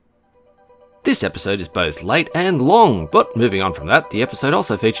This episode is both late and long, but moving on from that, the episode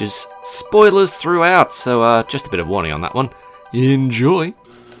also features spoilers throughout, so just a bit of warning on that one. Enjoy!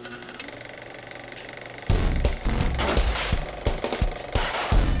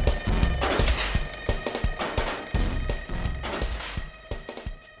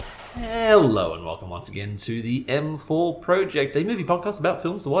 Hello and welcome once again to the M4 Project, a movie podcast about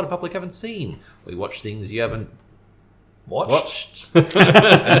films the wider public haven't seen. We watch things you haven't watched.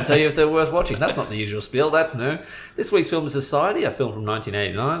 And tell you if they're worth watching. That's not the usual spiel, that's new. This week's film is Society, a film from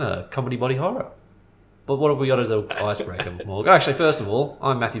 1989, a comedy body horror. But what have we got as an icebreaker, Morgan? Actually, first of all,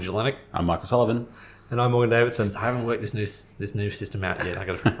 I'm Matthew Jelenic. I'm Michael Sullivan. And I'm Morgan Davidson. I haven't worked this new system out yet. I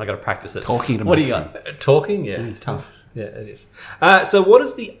got to practice it. Talking to What do you got? Talking? Yeah. It's tough. Yeah, it is. So what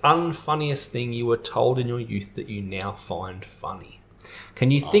is the unfunniest thing you were told in your youth that you now find funny? Can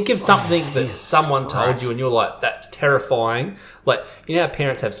you think of something that someone told you and you're like, that's terrifying? Like, you know how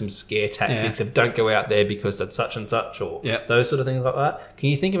parents have some scare tactics of don't go out there because that's such and such or those sort of things like that? Can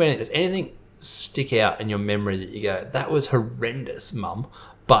you think of anything? Does anything stick out in your memory that you go, that was horrendous, Mum,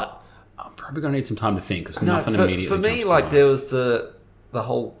 but... I'm probably going to need some time to think because nothing immediately for me, jumps to like, mind. there was the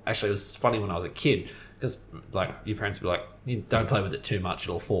whole... Actually, it was funny when I was a kid because, like, your parents would be like, you don't play with it too much,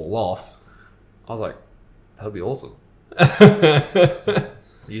 it'll fall off. I was like, that would be awesome.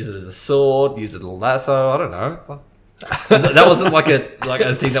 Use it as a sword, use it as a lasso, I don't know. That wasn't like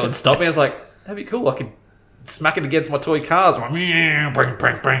a thing that would stop me. I was like, that'd be cool. I could smack it against my toy cars. I'm like, bang,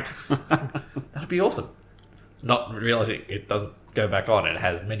 bang, bang. That'd be awesome. Not realizing it doesn't go back on. It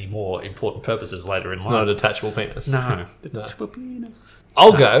has many more important purposes later in life. Not a detachable penis. No.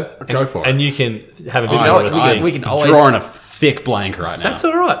 I'll go. Go for it. And you can have a bit know more what, of a think. we can always... drawing a thick blank right now. That's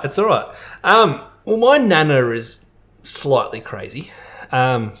all right. It's all right. Well, my nana is slightly crazy.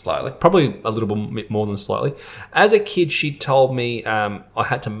 Slightly. Probably a little bit more than slightly. As a kid, she told me I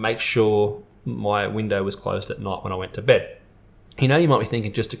had to make sure my window was closed at night when I went to bed. You know, you might be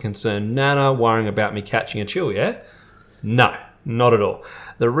thinking just a concerned nana worrying about me catching a chill, yeah? No, not at all.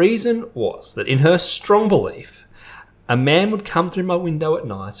 The reason was that in her strong belief, a man would come through my window at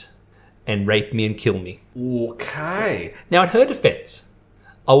night and rape me and kill me. Okay. Now, in her defence,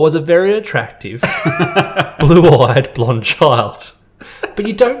 I was a very attractive, blue-eyed, blonde child. But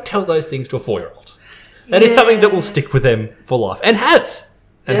you don't tell those things to a 4-year-old. That is something that will stick with them for life. And has.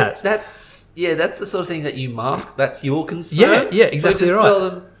 That's the sort of thing that you mask. That's your concern. Yeah, exactly so just right. tell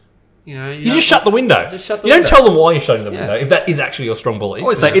them, you just shut the window. Just shut the you window. don't tell them why you're shutting the window, if that is actually your strong belief.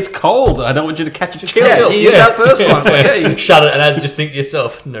 Always say, it's cold. I don't want you to catch a chill. Yeah, you use that first one. Yeah, Shut it, and as you just think to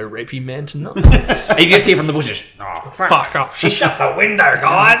yourself, no rapey man tonight. you just hear from the bushes. Oh, Fuck off. She shut the window,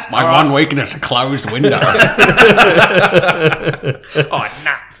 guys. My one weakness, a closed window. oh,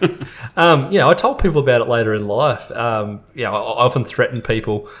 nuts. I told people about it later in life. I often threaten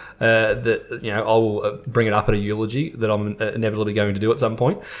people that I will bring it up at a eulogy that I'm inevitably going to do at some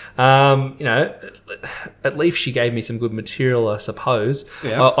point. At least she gave me some good material, I suppose.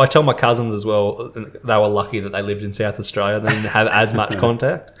 Yeah. I tell my cousins as well. They were lucky that they lived in South Australia. They didn't have as much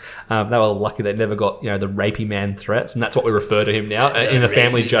contact. They were lucky they never got the rapey man threats, and that's what we refer to him now. In a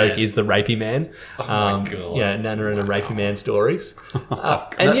family joke, is the rapey man. Oh my God. Nana and a rapey man stories.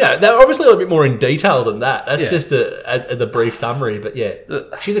 And they're obviously a little bit more in detail than that. That's just the brief summary. But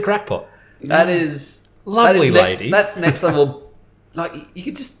she's a crackpot. That is Lovely lady. That's next level. Like, you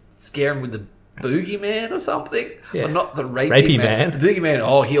could just scare him with the boogeyman or something. Yeah. But not the rapey man. The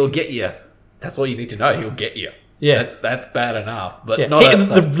boogeyman, he'll get you. That's all you need to know. He'll get you. Yeah. That's bad enough. But Not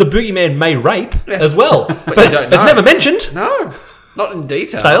the boogeyman may rape as well. But you don't it's know. never mentioned. No. Not in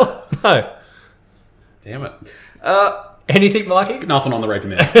detail. Tail? No. Damn it. Anything, Mikey? Nothing on the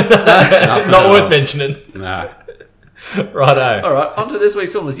raping man. Not worth mentioning. No. Righto. All right, on to this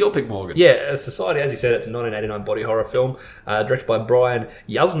week's film. Is your pick, Morgan? Yeah, Society, as you said, it's a 1989 body horror film directed by Brian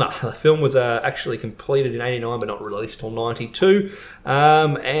Yuzna. The film was actually completed in 89 but not released till 92.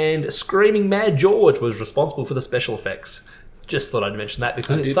 And Screaming Mad George was responsible for the special effects. Just thought I'd mention that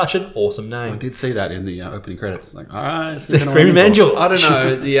because it's such an awesome name. I did see that in the opening credits. Like, all right. Screaming Mad George. I don't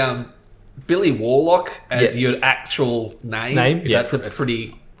know. The Billy Warlock as your actual name. Yeah. That's a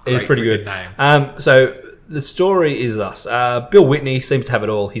pretty It is pretty good. name. So the story is thus. Bill Whitney seems to have it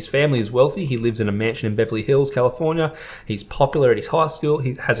all. His family is wealthy. He lives in a mansion in Beverly Hills, California. He's popular at his high school.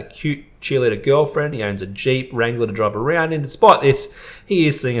 He has a cute cheerleader girlfriend. He owns a Jeep Wrangler to drive around in. Despite this, he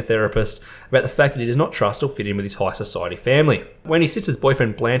is seeing a therapist about the fact that he does not trust or fit in with his high society family. When he sits, his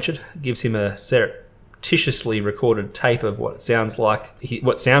boyfriend Blanchard gives him a surreptitiously recorded tape of what sounds like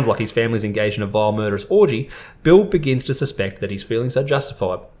his family's engaged in a vile murderous orgy. Bill begins to suspect that his feelings are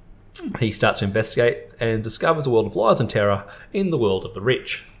justified. He starts to investigate and discovers a world of lies and terror in the world of the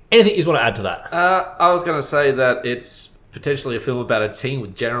rich. Anything you just want to add to that? I was going to say that it's potentially a film about a teen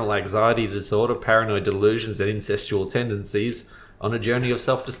with general anxiety disorder, paranoid delusions, and incestual tendencies on a journey of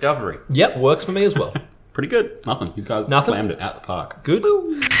self-discovery. Yep, works for me as well. Pretty good. Nothing. You guys Nothing? slammed it out the park. Good.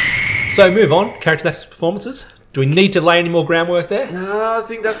 So move on. Character actors' performances. Do we need to lay any more groundwork there? No, I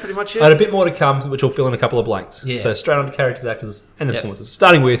think that's pretty much I had a it. bit more to come, which will fill in a couple of blanks. Yeah. So straight on to characters, actors, and the Yep. performances.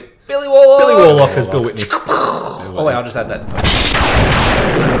 Starting with Billy Warlock! Billy Warlock as Bill Whitney. Oh, wait, I'll just add that.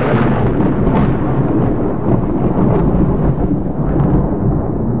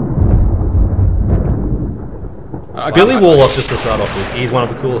 Billy Warlock, just to start off with, he's one of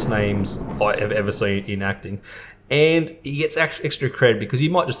the coolest names I have ever seen in acting. And he gets extra credit because you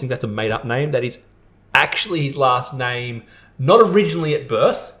might just think that's a made-up name. That is actually his last name, not originally at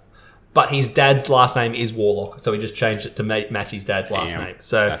birth, but his dad's last name is Warlock. So he just changed it to match his dad's last Damn, name.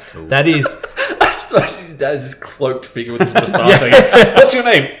 So that's cool. that is... His dad is this cloaked figure with his moustache. Going, what's your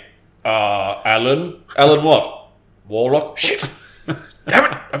name? Alan. Alan what? Warlock? Shit! Damn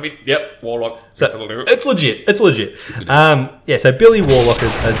it! I mean, yep, Warlock. So Yes, it'll do. it's legit. It's legit. Yeah, so Billy Warlock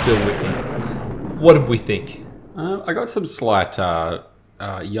as Bill Whitney. What did we think? I got some slight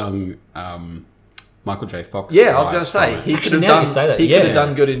young Michael J. Fox. Yeah, I was going to vibes say, from it. he could Actually, have now done. you say that, He could yeah. have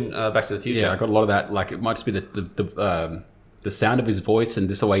done good in Back to the Future. Yeah, I got a lot of that. Like, it might just be the sound of his voice and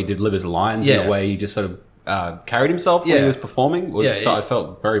just the way he delivers lines Yeah. and the way he just sort of carried himself when Yeah. he was performing. Yeah. I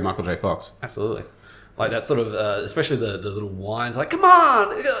felt very Michael J. Fox. Absolutely. Like that sort of, especially the little whines, like, come on,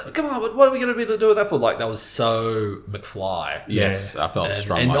 what are we going to be able to do with that for? Like, that was so McFly. Yes, I felt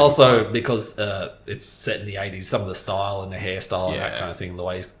strong. And Michael also McFly. because it's set in the 80s, some of the style and the hairstyle and that Yeah. kind of thing, the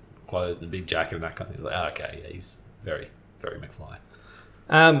way he's clothed, the big jacket and that kind of thing. Like, okay, yeah, he's very, very McFly.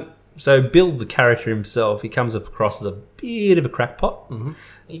 So Bill, the character himself, he comes across as a bit of a crackpot. Mm-hmm.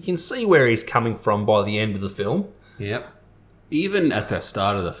 You can see where he's coming from by the end of the film. Yep. Even at the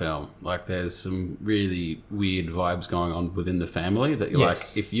start of the film, like, there's some really weird vibes going on within the family that you're Yes.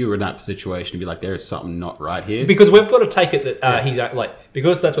 like, if you were in that situation, you'd be like, there is something not right here. Because we've got to take it that he's like,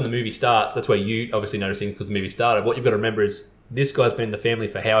 because that's when the movie starts, that's where you obviously noticing because the movie started. What you've got to remember is this guy's been in the family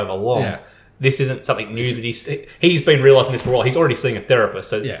for however long. Yeah. This isn't something new that he's been realising this for a while. He's already seeing a therapist.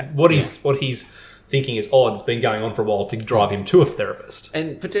 So Yeah. what he's thinking is, it's been going on for a while to drive him to a therapist.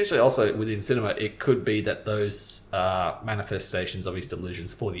 And potentially also within cinema, it could be that those manifestations of his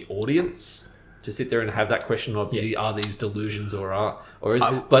delusions for the audience to sit there and have that question of are these delusions or is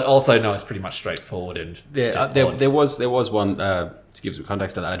but also no, it's pretty much straightforward and just odd. there was one to give some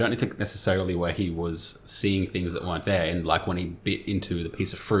context to that. I don't think necessarily where he was seeing things that weren't there, and like when he bit into the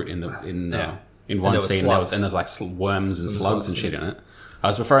piece of fruit in one there was scene, slugs. there's like worms and slugs and shit in it. I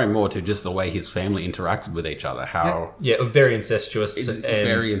was referring more to just the way his family interacted with each other. How Yeah, very incestuous. it's and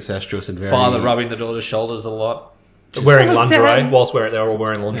very incestuous and very Father rubbing the daughter's shoulders a lot. wearing Oh, lingerie damn. whilst they're all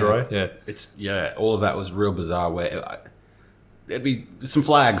wearing lingerie. Yeah. It's all of that was real bizarre. Where there'd be some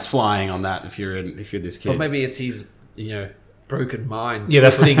flags flying on that if you're this kid. But maybe it's his, broken mind Yeah,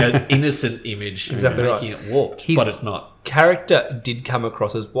 that's twisting an innocent image Exactly and right. making it warped, He's- but it's not. Character did come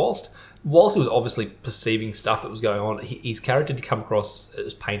across as whilst he was obviously perceiving stuff that was going on, his character did come across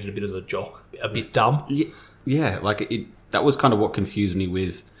as painted a bit as a jock, a bit dumb. Yeah, like that was kind of what confused me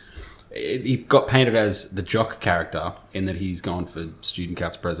with. He got painted as the jock character in that he's gone for student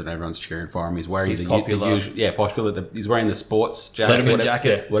council president. Everyone's cheering for him. He's wearing He's the popular. usual, popular. He's wearing the sports jacket, Letterman whatever,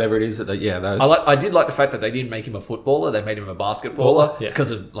 jacket. whatever it is. Those. I did like the fact that they didn't make him a footballer; they made him a basketballer Yeah.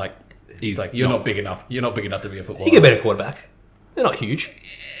 because of he's like you're not big enough. You're not big enough to be a footballer. He could be a better quarterback. They're not huge.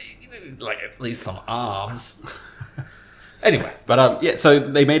 Like at least some arms. Anyway, But so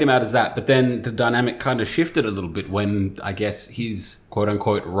they made him out as that. But then the dynamic kind of shifted a little bit when I guess his quote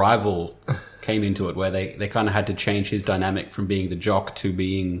unquote rival came into it, where they kind of had to change his dynamic from being the jock to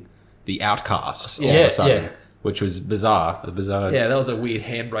being the outcast all of Yeah, a sudden, yeah. which was bizarre. A bizarre. yeah, that was a weird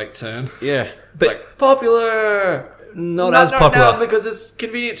handbrake turn. Yeah. But Like popular. not as popular. now because it's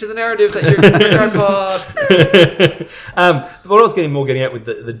convenient to the narrative that you're grandpa. But what I was getting at with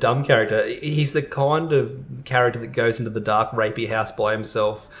the dumb character, he's the kind of character that goes into the dark, rapey house by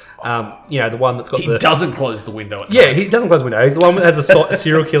himself. The one that's got He the... doesn't close the window. At Yeah, night. he doesn't close the window. He's the one that has a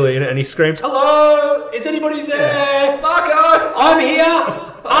serial killer in it, and he screams, "Hello, is anybody there? Marco, I'm here,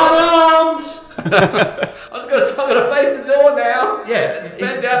 unarmed." I'm gonna face the door now. Yeah,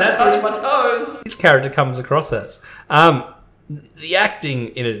 Bend down that's to what touch my toes. his character comes across as. The acting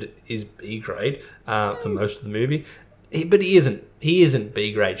in it is B grade for most of the movie, but he isn't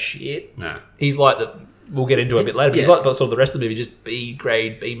B grade shit. No. He's like the. We'll get into it a bit later, but he's Yeah. like sort of the rest of the movie, just B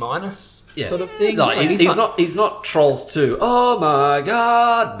grade, B minus sort of thing. Like, he's not Trolls 2. Oh my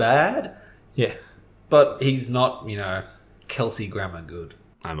god, bad. Yeah. But he's not, Kelsey Grammer good.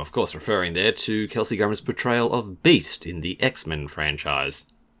 I'm of course referring there to Kelsey Grammer's portrayal of Beast in the X-Men franchise.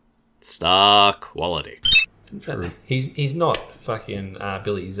 Star quality. He's not fucking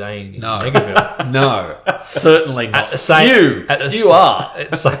Billy Zane in No. Megaville. No, certainly not. At the same, Few are. at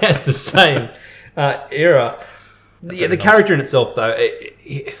the same era. Yeah, the character in itself, though,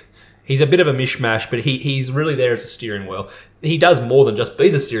 he's a bit of a mishmash, but he's really there as a steering wheel. He does more than just be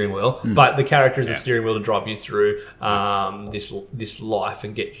the steering wheel, but the character is the steering wheel to drive you through this life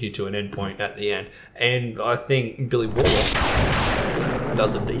and get you to an end point at the end. And I think Billy Warlock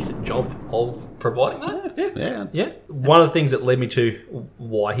does a decent job of providing that. Yeah. One of the things that led me to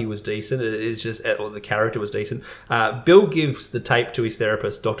why he was decent is just, or the character was decent. Bill gives the tape to his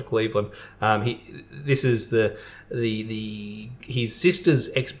therapist, Dr. Cleveland. This is his sister's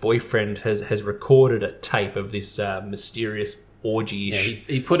ex-boyfriend has recorded a tape of this mysterious orgy. Yeah,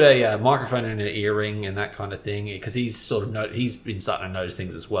 he put a microphone in her earring and that kind of thing because he's he's been starting to notice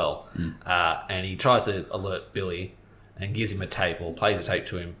things as well, and he tries to alert Billy and gives him a tape or plays a tape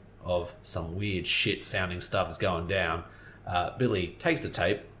to him of some weird shit sounding stuff is going down. Billy takes the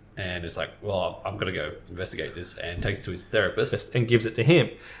tape and is like, well, I'm going to go investigate this, and takes it to his therapist and gives it to him.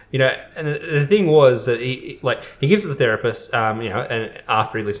 And the thing was that he gives it to the therapist, and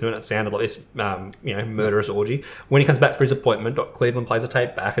after he listened to it, it sounded like this, murderous orgy. When he comes back for his appointment, Dr. Cleveland plays a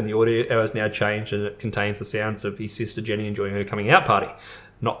tape back, and the audio has now changed, and it contains the sounds of his sister Jenny enjoying her coming out party.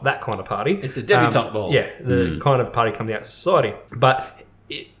 Not that kind of party. It's a debutante ball. Yeah, the kind of party coming out to society. But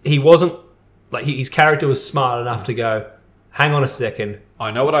he wasn't, his character was smart enough to go, hang on a second.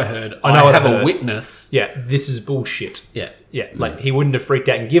 I know what I heard. I know what I have heard. a witness. Yeah, this is bullshit. Yeah. Yeah, he wouldn't have freaked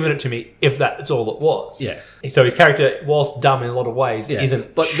out and given it to me if that's all it was. Yeah. So his character, whilst dumb in a lot of ways,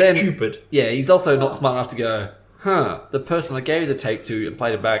 isn't stupid. Yeah, he's also not smart enough to go, the person I gave the tape to and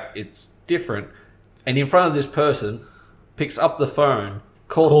played it back, it's different. And in front of this person, picks up the phone,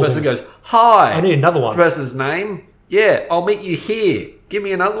 calls the person, him. goes, hi. I need another one. The person's name. Yeah, I'll meet you here. Give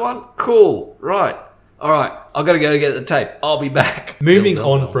me another one. Cool. Right. All right. I've got to go get the tape. I'll be back. Moving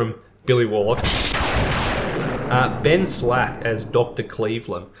on from Billy Warlock, Ben Slack as Dr.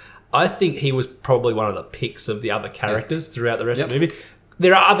 Cleveland. I think he was probably one of the picks of the other characters throughout the rest of the movie.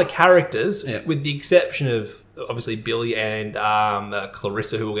 There are other characters, with the exception of obviously Billy and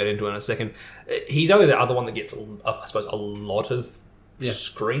Clarissa, who we'll get into in a second. He's only the other one that gets, I suppose, a lot of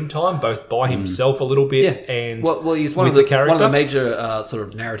screen time, both by himself a little bit and well, he's one with of the character. one of the major sort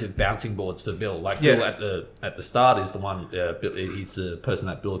of narrative bouncing boards for Bill. Bill at the start is the one. He's the person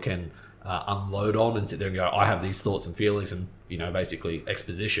that Bill can unload on and sit there and go, I have these thoughts and feelings, and basically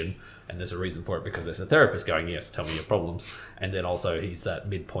exposition, and there's a reason for it because there's a therapist going, yes, tell me your problems. And then also he's that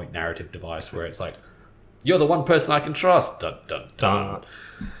midpoint narrative device where it's like, you're the one person I can trust. Dun, dun, dun.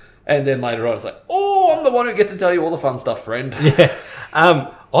 And then later on, it's like, oh, I'm the one who gets to tell you all the fun stuff, friend. Yeah.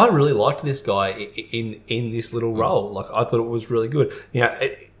 I really liked this guy in this little role. I thought it was really good.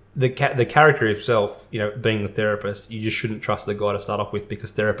 The character himself, being the therapist, you just shouldn't trust the guy to start off with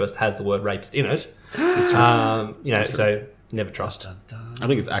because therapist has the word rapist in it. So never trust. I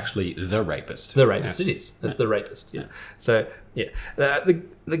think it's actually the rapist. The rapist, it is. It's the rapist. Yeah. So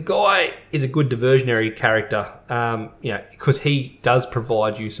the guy is a good diversionary character. Because he does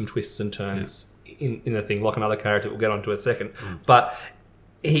provide you some twists and turns in the thing, like another character we'll get onto in a second. But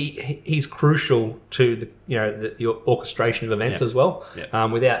he's crucial to the orchestration of events as well.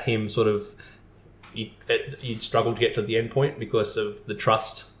 Without him, sort of, you'd struggle to get to the end point because of the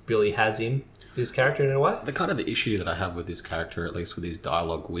trust Billy has in this character in a way. The kind of issue that I have with this character, at least with his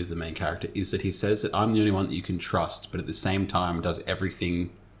dialogue with the main character, is that he says that I'm the only one that you can trust, but at the same time does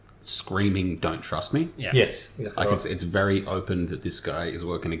everything screaming, don't trust me. Yeah. Yes. Exactly. It's very open that this guy is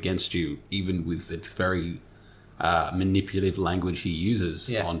working against you, even with the very manipulative language he uses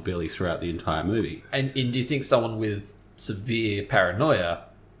on Billy throughout the entire movie. And do you think someone with severe paranoia,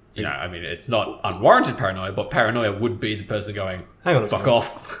 it's not unwarranted paranoia, but paranoia would be the person going, hang on, fuck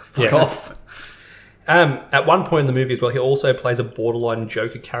off. Off. At one point in the movie as well, he also plays a borderline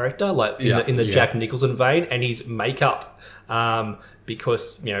Joker character, in the Jack Nicholson vein, and his makeup,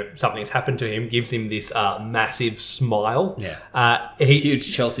 because something's happened to him, gives him this massive smile.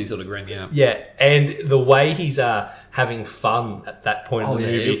 Huge Chelsea sort of grin. Yeah, and the way he's having fun at that point in the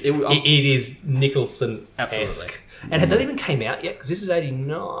movie, it is Nicholson-esque. And had that even came out yet? Because this is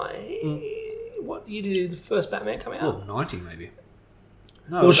 89. What year did the first Batman come out? Oh, 90 maybe.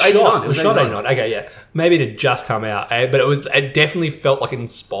 No, it was 89. It was shot 89. Okay, yeah. Maybe it had just come out. But it definitely felt like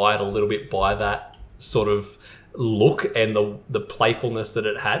inspired a little bit by that sort of look and the playfulness that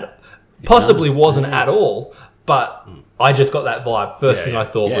it had. Possibly wasn't at all, but I just got that vibe. First thing I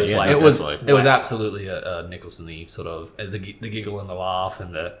thought was like... It was definitely. absolutely a Nicholson-y sort of the giggle and the laugh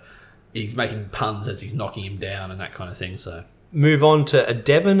and he's making puns as he's knocking him down and that kind of thing. So Move on to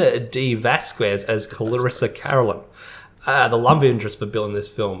Devon D. Vasquez as Clarissa Carolyn, the love interest for Bill in this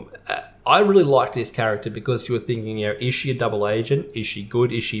film. I really liked this character because you were thinking, is she a double agent? Is she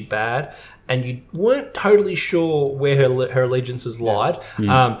good? Is she bad? And you weren't totally sure where her allegiances lied.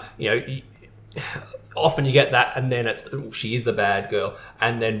 Often you get that, and then she is the bad girl,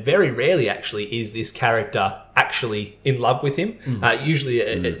 and then very rarely actually is this character actually in love with him. Usually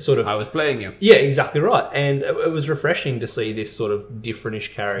it's sort of... I was playing you. Yeah, exactly right. And it was refreshing to see this sort of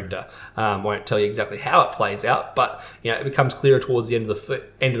differentish character. Won't tell you exactly how it plays out, but it becomes clearer towards the end of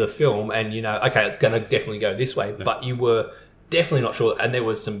the film, and okay, it's going to definitely go this way. Yeah. But you were definitely not sure, and there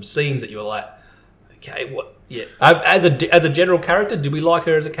was some scenes that you were like, okay, what? Yeah. As a general character, did we like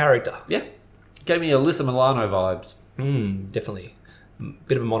her as a character? Yeah. Gave me Alyssa Milano vibes. Definitely.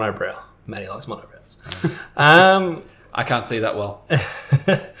 Bit of a monobrow. Maddie likes monobrows. I can't see that well.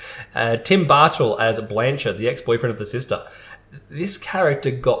 Tim Bartle as Blanchard, the ex-boyfriend of the sister. This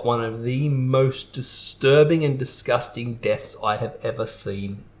character got one of the most disturbing and disgusting deaths I have ever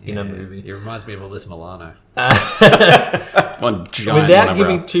seen in a movie. It reminds me of Alyssa Milano. One giant Without monobrow.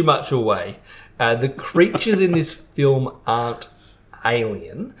 giving too much away, the creatures in this film aren't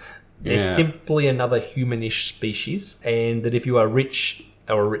alien. They're simply another humanish species, and that if you are rich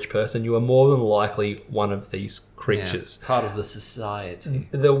or a rich person, you are more than likely one of these creatures. Yeah, part of the society.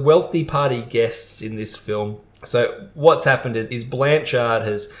 The wealthy party guests in this film. So what's happened is Blanchard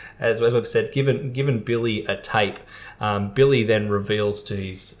has, as we've said, given Billy a tape. Billy then reveals to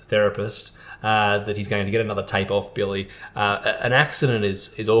his therapist that he's going to get another tape off Billy. An accident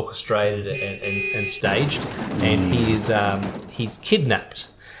is orchestrated and staged, and he's kidnapped.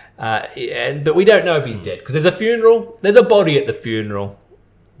 But we don't know if he's dead because there's a funeral. There's a body at the funeral,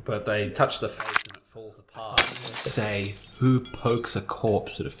 but they touch the face and it falls apart. Say, who pokes a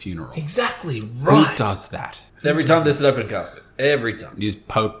corpse at a funeral? Exactly right. Who does that? Every time there's an open casket. Every time. You just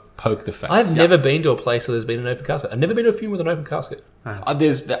poke the face. I've never been to a place where there's been an open casket. I've never been to a funeral with an open casket. I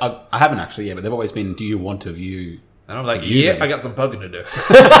haven't actually, but they've always been, do you want to view... And I'm like, them? I got some poking to do.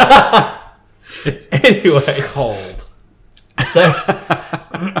 Anyways. Cold. So...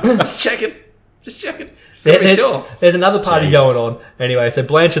 Just checking. There's another party going on. Anyway, so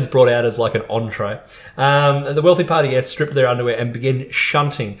Blanchard's brought out as like an entree. And the wealthy party guests strip their underwear and begin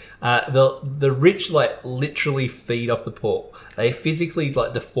shunting. The rich literally feed off the poor. They physically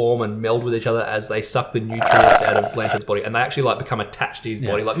deform and meld with each other as they suck the nutrients out of Blanchard's body, and they actually become attached to his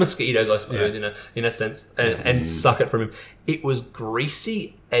body, like mosquitoes, I suppose, in a sense, and suck it from him. It was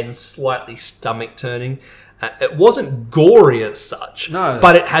greasy and slightly stomach turning. It wasn't gory as such,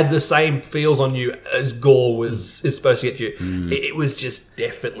 but it had the same feels on you as gore is supposed to get you. It was just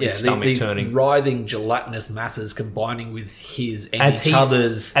definitely stomach turning. These writhing gelatinous masses combining with his and each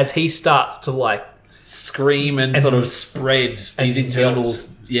other's as he starts to scream and sort of spread his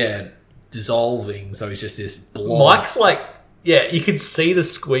internals, dissolving. So it's just this blob. Mike's you could see the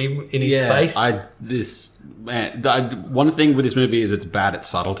squeam in his face. One thing with this movie is it's bad at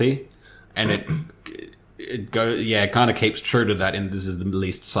subtlety, and it kind of keeps true to that. And this is the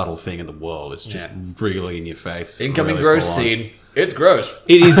least subtle thing in the world. It's just really in your face. Incoming really gross scene. It's gross.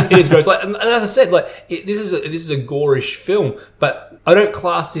 It is gross. And as I said, this is a gorish film, but I don't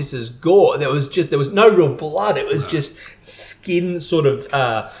class this as gore. There was no real blood. It was just skin sort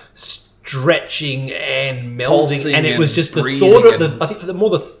of stretching and melding, Pulsing and it was just the thought of I think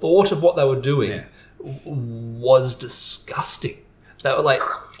the thought of what they were doing was disgusting. They were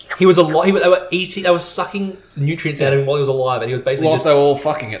he was alive. They were eating. They were sucking the nutrients out of him while he was alive, and he was basically whilst they were all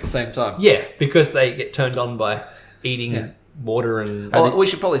fucking at the same time. Yeah, because they get turned on by eating water and... we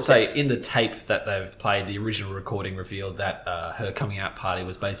should probably say, in the tape that they've played, the original recording revealed that her coming out party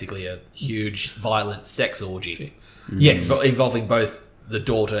was basically a huge, violent sex orgy. Yes. Involving both the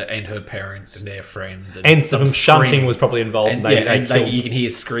daughter and her parents and their friends. And some shunting was probably involved. And you can hear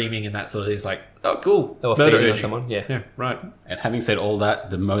screaming and that sort of thing. It's like, oh, cool. They were feeding on someone. Yeah, right. And having said all that,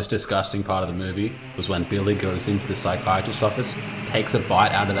 the most disgusting part of the movie was when Billy goes into the psychiatrist's office, takes a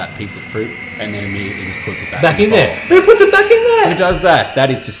bite out of that piece of fruit, and then immediately just puts it back in there. Who puts it back in there? Who does that? That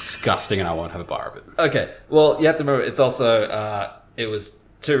is disgusting, and I won't have a bar of it. Okay, well, you have to remember, it's also, it was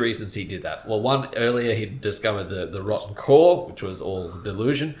two reasons he did that. Well, one, earlier he discovered the rotten core, which was all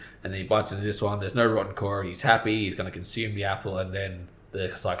delusion, and then he bites into this one. There's no rotten core. He's happy. He's going to consume the apple, and then the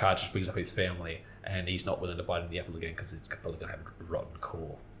psychiatrist brings up his family, and he's not willing to bite into the apple again because it's probably going to have a rotten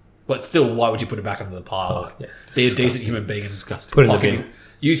core. But still, why would you put it back under the pile? Oh, yeah. Be a decent human being and Disgusting. Put it in the hock it- bin.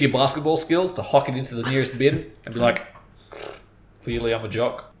 use your basketball skills to hock it into the nearest bin and be like, clearly I'm a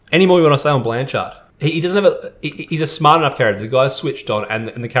jock. Any more you want to say on Blanchard? He doesn't have a. He's a smart enough character. The guy's switched on,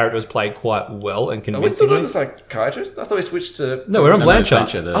 and the character was played quite well and Are we still doing convincingly. the psychiatrist? I thought we switched to... No, we're on Blanchard.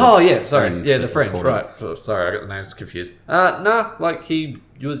 Oh, yeah, sorry. Yeah, the friend. friend. Right. Sorry, I got the names confused. Nah, like he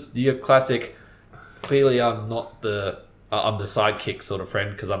was your classic, clearly I'm not the... I'm the sidekick sort of friend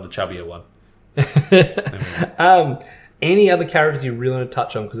because I'm the chubbier one. Any other characters you really want to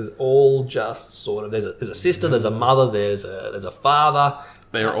touch on? Because it's all just sort of there's a sister, there's a mother, there's a father.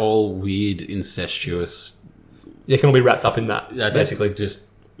 They're all weird, incestuous. They can all be wrapped up in that. That's basically. just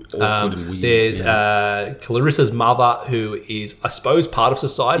awkward and weird. There's yeah. Clarissa's mother, who is, I suppose, part of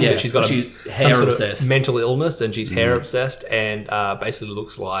society, Yeah, but she's got she's some hair sort obsessed. of mental illness, and she's hair obsessed, and basically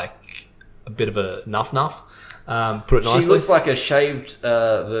looks like a bit of a nuff. Put it nicely. She looks like a shaved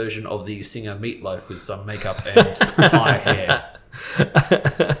version of the singer Meatloaf with some makeup and high hair.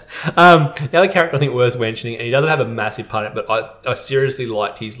 The other character I think worth mentioning, and he doesn't have a massive part in it, but I seriously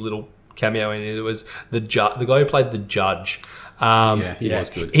liked his little cameo in it. It was the guy who played the judge. Yeah, he was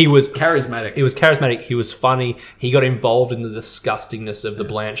good. He was Charismatic. He was charismatic. He was funny. He got involved in the disgustingness of the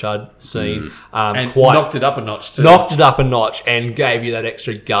Blanchard scene. And Quite knocked it up a notch too. knocked it up a notch and gave you that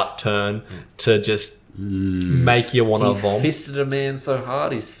extra gut turn to just make you want to He vomit. fisted a man so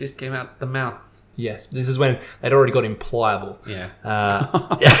hard his fist came out the mouth. Yes, this is when they'd already got him pliable. Yeah. I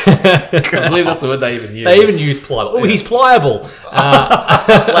I believe that's the word they even use. They even use pliable. Oh, he's pliable.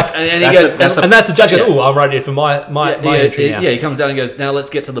 And he goes, And that's the judge goes, oh, I'm ready for my entry now. he comes down and goes, now let's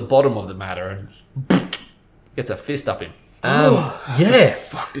get to the bottom of the matter, and gets a fist up him. Yeah.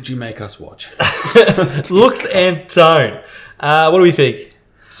 Fuck did you make us watch? Looks and tone. What do we think?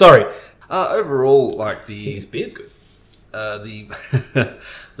 Sorry. Overall, like the His beer's good.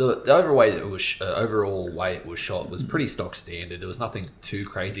 the overall way it was shot was pretty stock standard. There was nothing too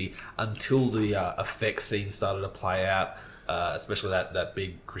crazy until the effects scene started to play out, especially that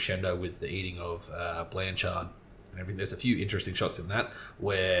big crescendo with the eating of Blanchard and everything. There's a few interesting shots in that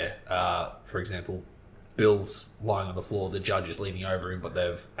where, for example, Bill's lying on the floor, the judge is leaning over him, but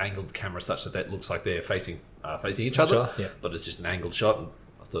they've angled the camera such that it looks like they're facing each other, Yeah. but it's just an angled shot. And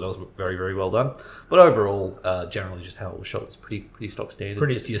I thought that was very, very well done. But overall, generally, just how it was shot was pretty stock standard.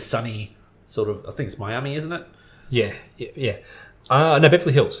 Just your sunny sort of, I think it's Miami, isn't it? Yeah. No,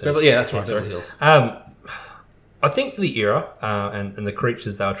 Beverly Hills. Yeah, that's right, sorry. Beverly Hills. I think for the era and the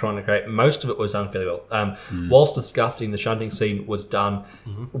creatures they were trying to create, most of it was done fairly well. Whilst disgusting, the shunting scene was done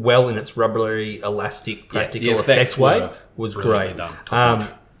well in its rubbery, elastic, practical effects way. Was brilliantly great. done.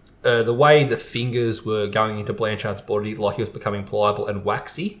 Top The way the fingers were going into Blanchard's body, like he was becoming pliable and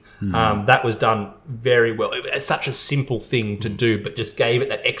waxy, that was done very well. It's such a simple thing to do, but just gave it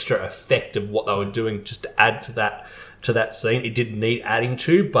that extra effect of what they were doing, just to add to that scene. It didn't need adding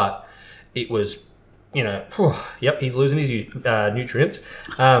to, but it was. Yep, he's losing his nutrients.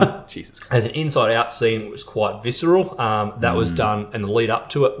 Jesus Christ. As an inside-out scene, was quite visceral. That was done, and the lead up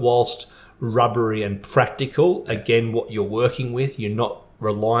to it, whilst rubbery and practical. Again, what you're working with, you're not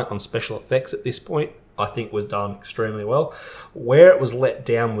reliant on special effects at this point. I think was done extremely well. Where it was let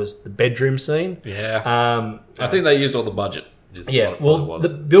down was the bedroom scene. Yeah. I think they used all the budget.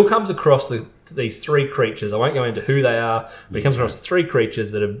 Bill comes across these three creatures. I won't go into who they are, but he comes across three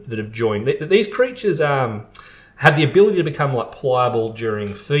creatures that have joined. These creatures have the ability to become like pliable during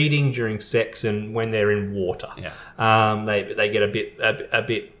feeding, during sex, and when they're in water. Yeah. They get a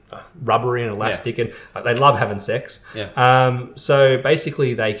bit rubbery and elastic, and they love having sex. Yeah. So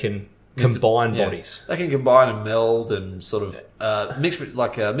basically, they can combine bodies. They can combine and meld and sort of mix with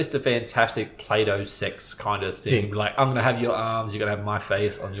like a Mr. Fantastic Play-Doh sex kind of thing. Like, I'm going to have your arms, you're going to have my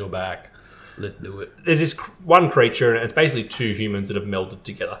face on your back. Let's do it. There's this one creature, and it's basically two humans that have melded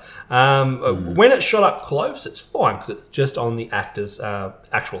together. When it's shot up close, it's fine because it's just on the actors'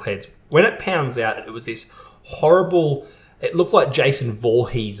 actual heads. When it pounds out, it was this horrible. It looked like Jason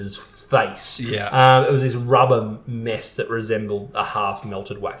Voorhees' face. Yeah. It was this rubber mess that resembled a half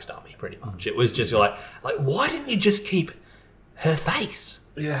melted wax dummy, pretty much. It was just like why didn't you just keep her face?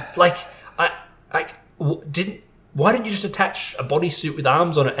 Yeah. Why didn't you just attach a bodysuit with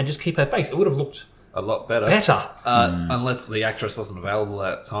arms on it and just keep her face? It would have looked A lot better. Unless the actress wasn't available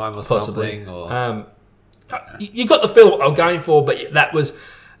at the time or possibly. something. Or... You got the feel what I was going for, but it was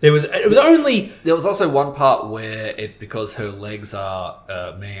only. There was also one part where it's because her legs are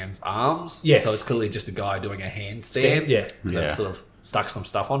a man's arms. Yes. So it's clearly just a guy doing a handstand. Yeah. And Yeah. then sort of stuck some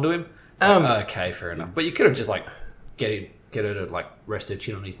stuff onto him. It's like, okay, fair enough. But you could have just get her to like rest her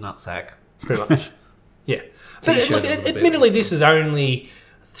chin on his nutsack. Pretty much. Yeah. But T-shirt look, a little bit. admittedly, this is only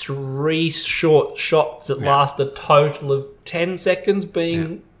 3 short shots that last a total of 10 seconds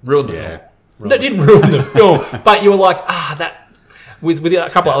being... Ruined the film. That didn't ruin the film, but you were like, that... With a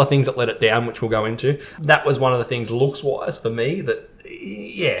couple of other things that let it down, which we'll go into, that was one of the things looks-wise for me that,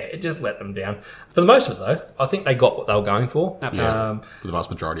 it just let them down. For the most of it, though, I think they got what they were going for. For the vast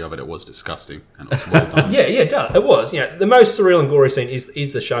majority of it, it was disgusting and it was well done. It was. The most surreal and gory scene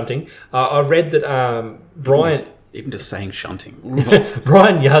is the shunting. I read that Brian... Even just saying shunting.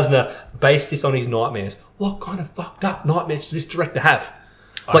 Brian Yasner based this on his nightmares. What kind of fucked up nightmares does this director have?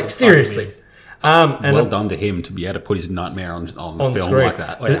 Seriously. And well done to him to be able to put his nightmare on film screen. like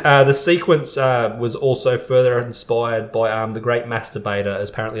that. The sequence was also further inspired by the Great Masturbator as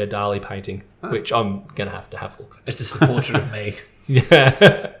apparently a Dali painting, which I'm going to have a look at. It's just a portrait of me.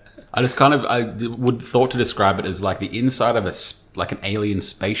 Yeah. I would thought to describe it as like the inside of an alien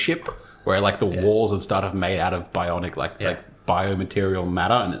spaceship where like the walls and stuff are made out of bionic like biomaterial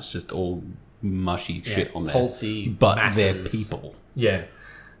matter and it's just all mushy shit on there. Pulsy but masses. they're people. Yeah.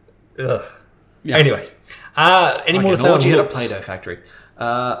 Ugh. Yeah. Anyways, any more to say on at a looks? Play-Doh factory.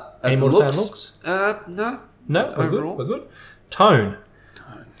 Any more to say on looks? No. No, Overall. we're good. Tone.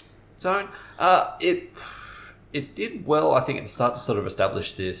 It did well, I think, at the start to sort of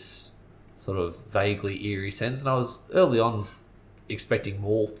establish this sort of vaguely eerie sense, and I was early on expecting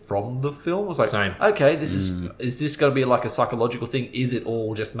more from the film. I was like, Same. okay, is this going to be like a psychological thing? Is it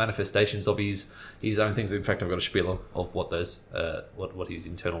all just manifestations of his own things? In fact, I've got a spiel of what those what his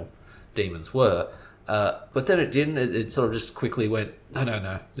internal demons were. But then it didn't. It sort of just quickly went,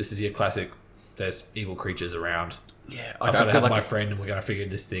 no, this is your classic, there's evil creatures around. Yeah, I've got to have my friend and we're going to figure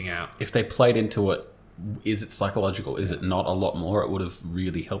this thing out. If they played into it, is it psychological? Is it not a lot more? It would have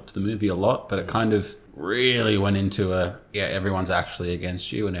really helped the movie a lot, but it kind of really went into everyone's actually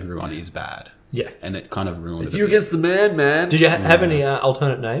against you and everyone is bad. Yeah. And it kind of ruined It's it. you against the man. Did you have any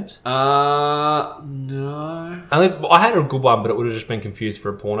alternate names? No. I had a good one, but it would have just been confused for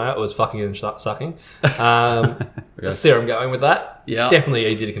a porno. It was fucking and sucking. See where I'm going with that? Yeah. Definitely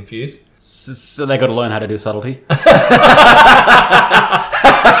easy to confuse. So they got to learn how to do subtlety.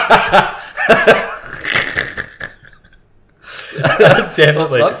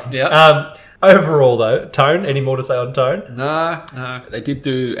 Definitely. Yeah. Overall, though, tone. Any more to say on tone? No. They did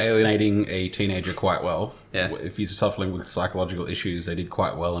do alienating a teenager quite well. Yeah. If he's suffering with psychological issues, they did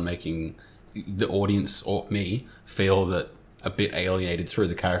quite well in making the audience or me feel that a bit alienated through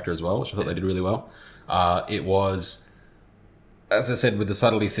the character as well, which I thought they did really well. It was, as I said, with the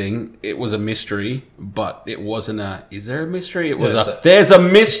subtlety thing, it was a mystery, but it wasn't is there a mystery? It was there's a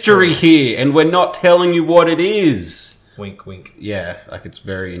mystery here, and we're not telling you what it is. Wink, wink. Yeah, like it's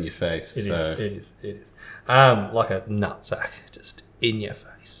very in your face. It is. Like a nutsack, just in your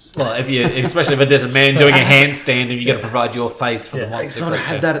face. Well, especially if there's a man doing a handstand and you got to provide your face for the They monster sort of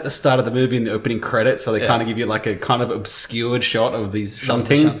creature. had that at the start of the movie in the opening credits, so they kind of give you like a kind of obscured shot of these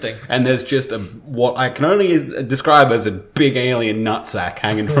shunting. And there's just what I can only describe as a big alien nutsack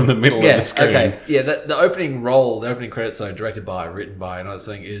hanging from the middle of the screen. Okay. Yeah, the opening credits, directed by, written by, and I was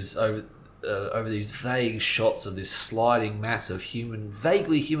saying, is over these vague shots of this sliding mass of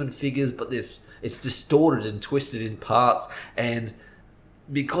vaguely human figures, but it's distorted and twisted in parts, and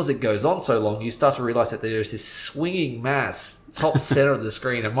because it goes on so long, you start to realise that there's this swinging mass top centre of the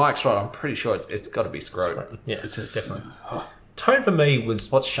screen, and Mike's right, I'm pretty sure it's got to be scrotum. Yeah, it's definitely. Tone for me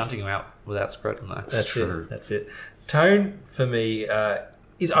was... What's shunting him out without scrotum, though? That's it. Tone for me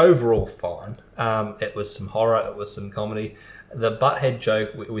is overall fine. It was some horror, it was some comedy. The butthead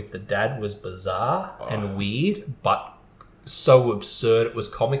joke with the dad was bizarre and weird, but so absurd it was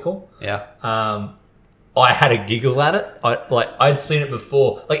comical. Yeah. I had a giggle at it. I'd seen it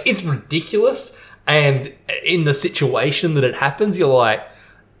before. Like, it's ridiculous, and in the situation that it happens, you're like,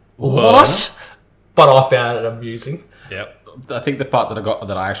 what? But I found it amusing. Yep. I think the part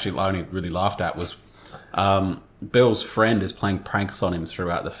that I actually only really laughed at was Bill's friend is playing pranks on him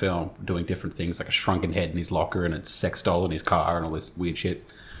throughout the film, doing different things, like a shrunken head in his locker and a sex doll in his car and all this weird shit.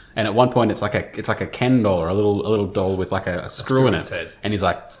 And at one point, it's like a Ken doll or a little doll with like a screw in it, head. And he's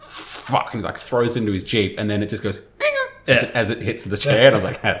like, "Fuck!" and he like throws into his Jeep, and then it just goes as it hits the chair. And I was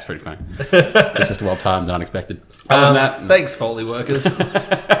like, "That's pretty funny." It's just well timed and unexpected. Other than that, thanks, Foley workers.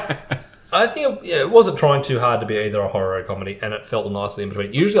 I think it wasn't trying too hard to be either a horror or a comedy, and it felt nicely in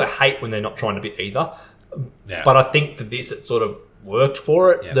between. Usually I hate when they're not trying to be either, but I think for this it sort of worked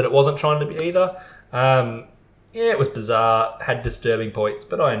for it, that it wasn't trying to be either. It was bizarre, had disturbing points,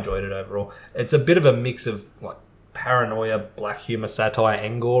 but I enjoyed it overall. It's a bit of a mix of like paranoia, black humour, satire,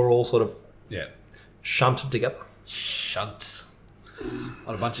 and gore, all sort of shunted together. Shunts.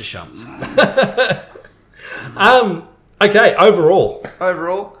 What a bunch of shunts. Okay, overall.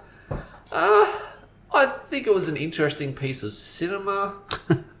 Overall, I think it was an interesting piece of cinema,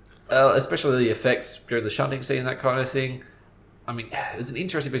 especially the effects during the shunting scene, that kind of thing. I mean, it was an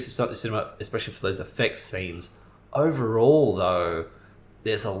interesting piece of cinema, especially for those effects scenes. Overall, though,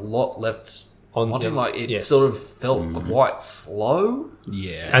 there's a lot left On wanting. the- Like, it yes. sort of felt quite slow.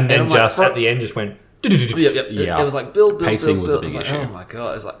 Yeah. And then I'm like, just at the end just went... Yeah. It was like build. Pacing build, was a build. big It was like, issue. oh my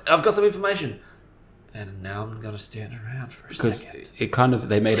god! It's like I've got some information, and now I'm gonna stand around for a Because second. it kind of,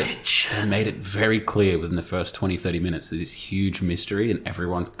 they made it very clear within the first 20, 30 minutes. There's this huge mystery and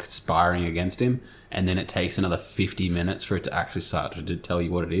everyone's conspiring against him. And then it takes another 50 minutes for it to actually start to tell you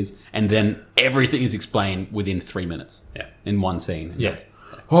what it is. And then everything is explained within 3 minutes. Yeah. In one scene. Yeah.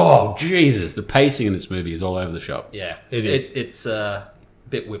 Oh, Jesus. The pacing in this movie is all over the shop. Yeah, It is. It's a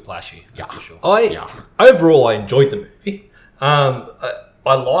bit whiplashy. That's Yeah. for sure. Overall, I enjoyed the movie.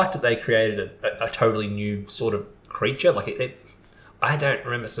 I liked that they created a totally new sort of creature. Like I don't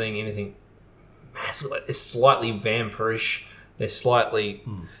remember seeing anything massive. Like, it's slightly vampirish. There's slightly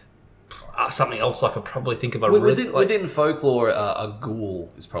something else I could probably think of. Within folklore, a ghoul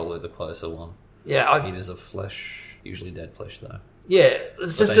is probably the closer one. Yeah, Eaters of flesh, usually dead flesh though. yeah.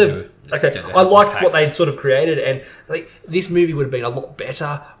 It's just they do. okay. They I liked packs. what they'd sort of created, and like this movie would have been a lot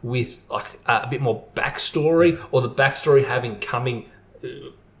better with like a bit more backstory, or the backstory having coming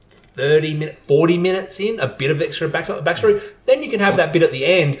 40 minutes in, a bit of extra backstory. Then you can have that bit at the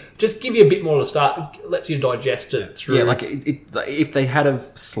end, just give you a bit more to start, lets you digest it through. Yeah, like if they had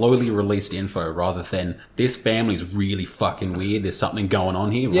have slowly released info rather than this family's really fucking weird, there's something going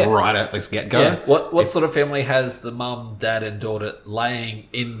on here, Yeah. right at let's get going. Yeah. What sort of family has the mum, dad, and daughter laying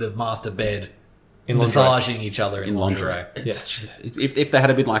in the master bed, In lingerie. massaging each other in lingerie? If they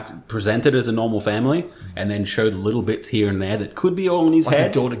had been like presented as a normal family and then showed little bits here and there that could be all in his Like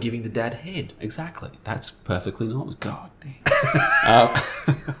head. the daughter giving the dad head. Exactly. That's perfectly normal. God damn.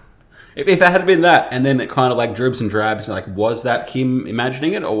 If it had been that, and then it kind of like dribs and drabs, like, was that him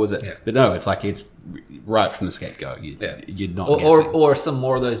imagining it, or was it? Yeah. But no, it's like it's right from the get-go. You're not Or, guessing. or some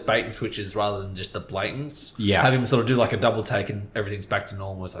more of those bait and switches rather than just the blatants. Yeah. Have him sort of do like a double take and everything's back to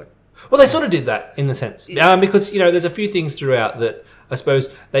normal. It's like, Well, they sort of did that in the sense because there's a few things throughout that I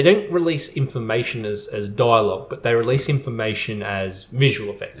suppose they don't release information as dialogue, but they release information as visual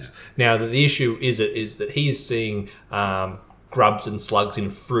effects. Now, the issue is that he's seeing grubs and slugs in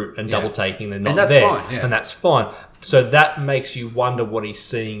fruit and double taking, they're not And that's there, fine, yeah. and that's fine. So that makes you wonder what he's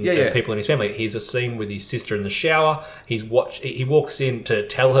seeing Yeah, in yeah. people in his family. He's a scene with his sister in the shower. He walks in to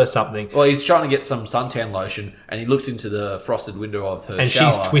tell her something. well, he's trying to get some suntan lotion and he looks into the frosted window of her And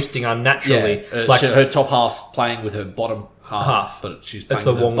shower. she's twisting unnaturally, Yeah, her top half's playing with her bottom half, Half. but she's playing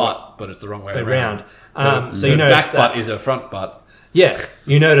the with her wrong butt, but it's the wrong way around. around. So you her notice back that. butt is her front butt. Yeah,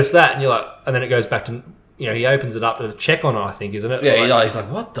 you notice that, and you're like, and then it goes back to, he opens it up to check on her, I think, isn't it? Yeah, Like, he's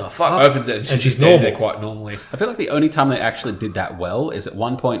like, what the fuck? Opens it and she's, she's standing normal. there quite normally. I feel like the only time they actually did that well is at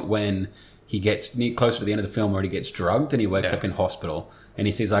one point when he gets closer to the end of the film where he gets drugged and he wakes Yeah. up in hospital and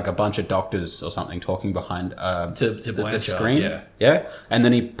he sees like a bunch of doctors or something talking behind To the Blanchard, screen. yeah. And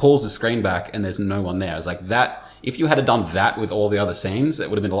then he pulls the screen back and there's no one there. It's like that. If you had done that with all the other scenes, it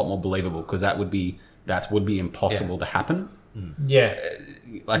would have been a lot more believable because that would be impossible to happen. yeah.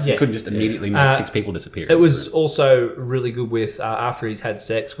 Like Yeah. you couldn't just immediately make 6 people disappear. It was also really good with after he's had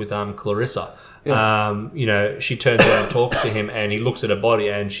sex with Clarissa. She turns around and talks to him, and he looks at her body,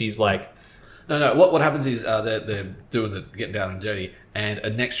 and she's like, No. What happens is they're doing the getting down and dirty, and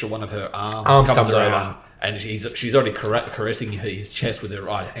an extra one of her arms Arms comes comes around, over. and she's already caressing his chest with her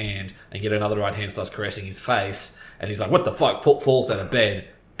right hand, and yet another right hand starts caressing his face, and he's like, "What the fuck?" Falls out of bed,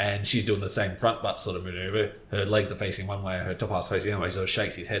 and she's doing the same front butt sort of maneuver. Her legs are facing one way, her top half's facing the other way. So she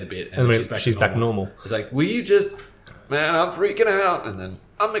shakes his head a bit, and And then then she's back to normal. It's like, "Will you just, man? I'm freaking out," and then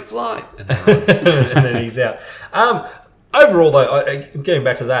I'm McFly, and then and then he's out. Overall, though, getting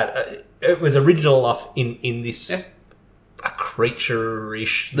back to that, it was original enough in this a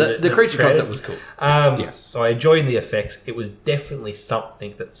creature-ish. the creature concept was cool. Yes. So I enjoyed the effects. It was definitely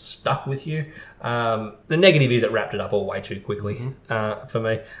something that stuck with you. The negative is it wrapped it up all way too quickly for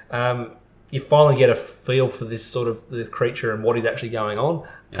me. You finally get a feel for this creature and what is actually going on,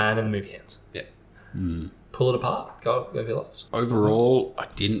 and then the movie ends. Yeah. Pull it apart. Go for your lives. Overall, I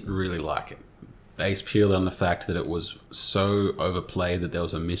didn't really like it. Based purely on the fact that it was so overplayed that there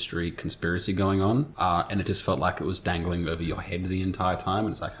was a mystery conspiracy going on, and it just felt like it was dangling over your head the entire time.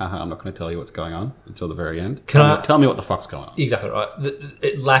 And it's like, haha, I'm not going to tell you what's going on until the very end. Tell me what the fuck's going on. Exactly right.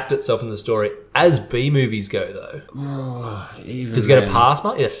 It lacked itself in the story. As B movies go, though, does it get a pass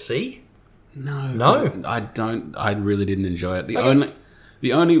mark? A C? No. I don't. I really didn't enjoy it.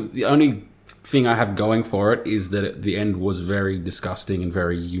 The only thing I have going for it is that the end was very disgusting and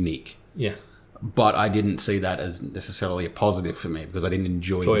very unique. Yeah. But I didn't see that as necessarily a positive for me because I didn't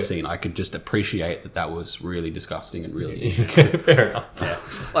enjoy the scene. I could just appreciate that was really disgusting and really... Fair enough. Yeah.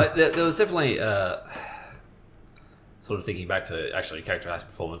 Like, there was definitely... sort of thinking back to actually characterized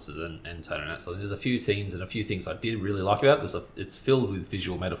performances and tone and that. So there's a few scenes and a few things I did really like about it. It's filled with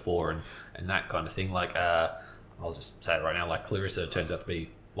visual metaphor and that kind of thing. Like, I'll just say it right now, like Clarissa turns out to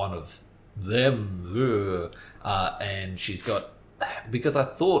be one of them. And she's got... Because I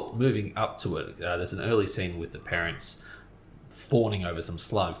thought moving up to it, there's an early scene with the parents fawning over some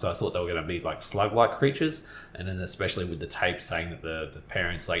slugs, so I thought they were going to be like slug-like creatures, and then especially with the tape saying that the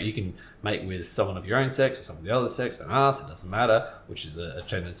parents, like, you can mate with someone of your own sex or someone of the other sex, and us, it doesn't matter, which is a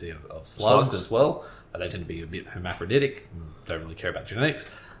tendency of slugs as well. They tend to be a bit hermaphroditic, don't really care about genetics.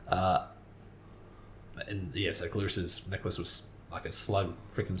 And yeah, so Clarissa's necklace was like a slug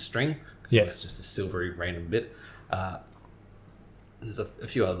freaking string. Yeah. It's just a silvery random bit. There's a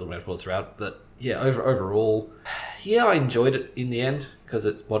few other little metaphors throughout, but yeah, overall, yeah, I enjoyed it in the end because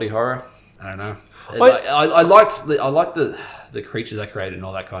it's body horror. I don't know. I liked the creatures they created and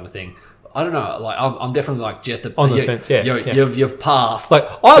all that kind of thing. I don't know. Like I'm definitely like just on the fence. Yeah, You've passed. Like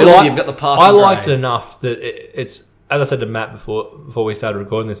you've got the pass. I liked it enough that it's, as I said to Matt before we started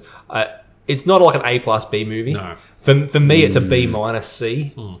recording this. It's not like an A+B movie. No. For me, it's a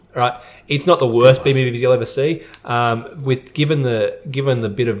B-C. Right? It's not the worst B movie you'll ever see. With given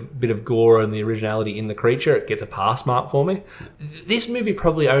the bit of gore and the originality in the creature, it gets a pass mark for me. This movie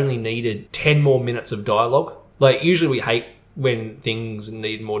probably only needed 10 more minutes of dialogue. Like, usually we hate when things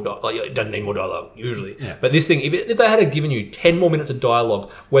need more dialogue. Like, it doesn't need more dialogue, usually. Yeah. But this thing, if they had given you 10 more minutes of dialogue,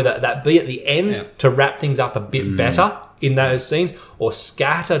 whether that be at the end to wrap things up a bit better in those scenes, or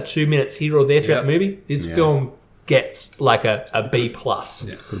scatter 2 minutes here or there throughout the movie, this film gets like a B+. Could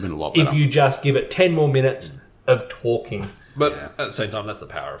have been a lot better. If you just give it 10 more minutes of talking. But at the same time, that's the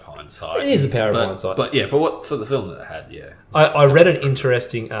power of hindsight. It is the power of hindsight. But yeah, for the film that it had, I read an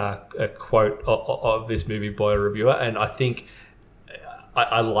interesting a quote of this movie by a reviewer, and I think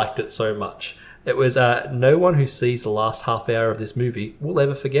I liked it so much. It was, no one who sees the last half hour of this movie will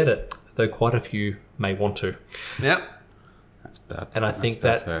ever forget it, though quite a few may want to. Yeah. That's bad. And I think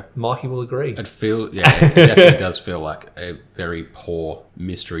that fair. Mikey will agree. It definitely does feel like a very poor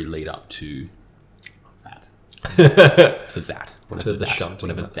mystery lead up to that. To the shunting.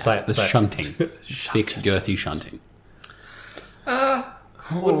 Whatever that. Say it, the say it. shunting. Thick, girthy shunting.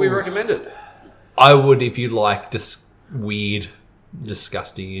 Would we recommend it? I would, if you like weird,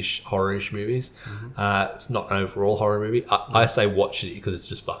 disgusting-ish, horror-ish movies. It's not an overall horror movie. I say watch it because it's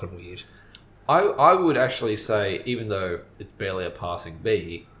just fucking weird. I would actually say, even though it's barely a passing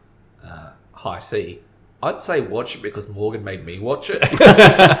B, high C, I'd say watch it because Morgan made me watch it.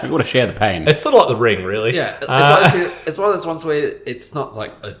 We want to share the pain. It's sort of like The Ring, really. Yeah, it's one of those ones where it's not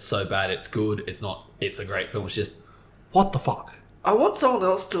like it's so bad it's good. It's not. It's a great film. It's just, what the fuck? I want someone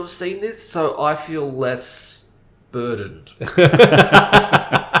else to have seen this so I feel less burdened.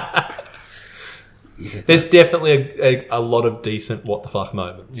 There's definitely a lot of decent what the fuck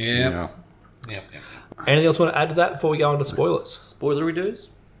moments. Yeah. Anything else you want to add to that before we go on to spoilers? Spoilery dudes?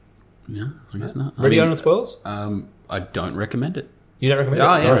 No, I guess not. Ready on to spoilers? I don't recommend it. You don't recommend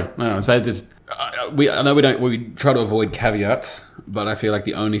Oh, it? yeah. Sorry. No, so just I know we try to avoid caveats, but I feel like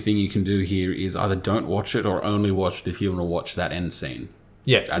the only thing you can do here is either don't watch it or only watch it if you want to watch that end scene.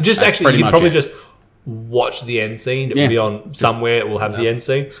 Yeah. That's pretty you much probably it. just watch the end scene. It will be on somewhere. It will have the end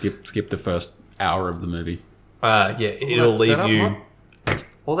scene. Skip the first hour of the movie. It'll leave setup, you. huh?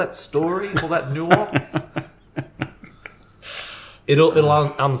 All that story, all that nuance. It'll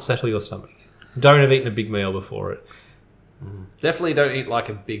unsettle your stomach. Don't have eaten a big meal before it. Definitely don't eat like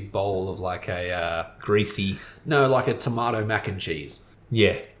a big bowl of like a Greasy. like a tomato mac and cheese.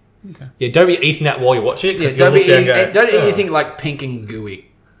 Yeah. Okay. Yeah. Don't be eating that while you watch it. Yeah, Don't eat anything like pink and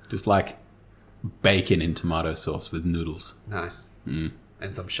gooey. Just like bacon in tomato sauce with noodles. Nice. And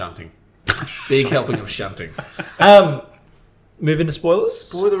some shunting. Big helping of shunting. Move into spoilers.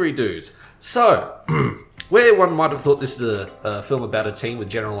 Spoilery do's. So, where one might have thought this is a film about a teen with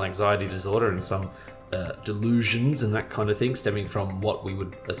general anxiety disorder and some delusions and that kind of thing, stemming from what we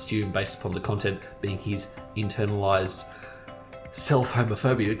would assume based upon the content being his internalized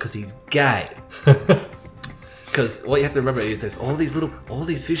self-homophobia because he's gay. Because what you have to remember is there's all these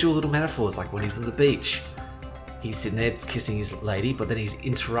visual little metaphors, like when he's on the beach, he's sitting there kissing his lady, but then he's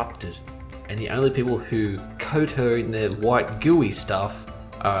interrupted. And the only people who coat her in their white gooey stuff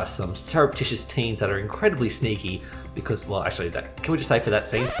are some surreptitious teens that are incredibly sneaky because, well, actually, can we just say for that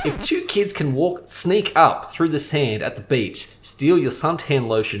scene? If two kids can sneak up through the sand at the beach, steal your suntan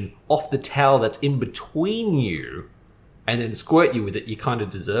lotion off the towel that's in between you, and then squirt you with it, you kind of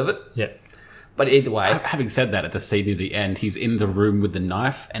deserve it. Yeah. But either way... Having said that, at the scene near the end, he's in the room with the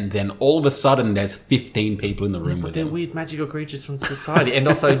knife, and then all of a sudden there's 15 people in the room with they're him. weird magical creatures from society, and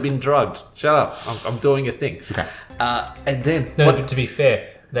also been drugged. Shut up. I'm doing a thing. Okay. And then... No, but to be fair,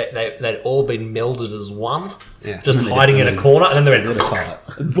 they'd all been melded as one, Yeah. just hiding in a corner, and then they went really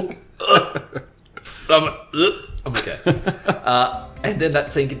I'm okay. And then that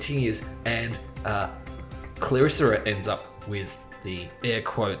scene continues, and Clarissa ends up with the air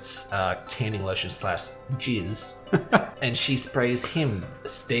quotes tanning lotion / jizz, and she sprays him,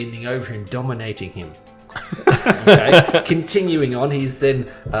 standing over him, dominating him. Okay. Continuing on, he's then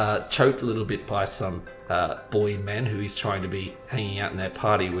choked a little bit by some boy man who he's trying to be hanging out in their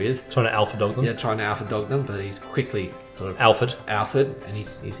party with. trying to alpha dog them. Yeah, trying to alpha dog them, but he's quickly sort of Alfred. and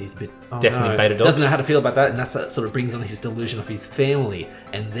he's a bit Definitely beta dog. doesn't know how to feel about that, and that sort of brings on his delusion of his family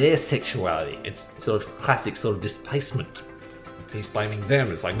and their sexuality. It's sort of classic sort of displacement. He's blaming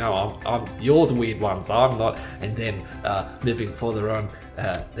them. It's like, no, you're the weird ones. I'm not. And then moving further on,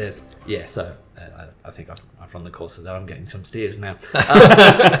 I think I've run the course of that. I'm getting some steers now.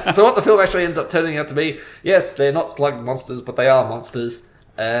 So what the film actually ends up turning out to be, yes, they're not slug monsters, but they are monsters,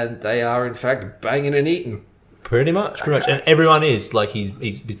 and they are in fact banging and eating. Pretty much. And everyone is. Like, his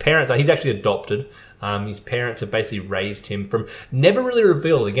parents, he's actually adopted. His parents have basically raised him from, never really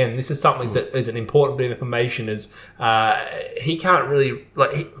revealed. Again, this is something that is an important bit of information, is he can't really,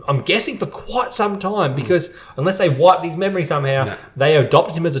 I'm guessing for quite some time, because unless they wiped his memory somehow, they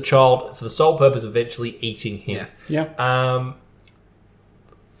adopted him as a child for the sole purpose of eventually eating him. Yeah.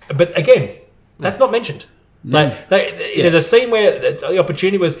 But again, that's not mentioned. There's a scene where the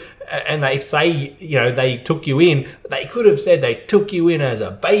opportunity was, and they say, they took you in. They could have said they took you in as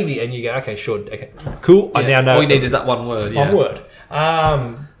a baby, and you go, okay, sure, okay, cool. I now know. All you need is that one word. One word.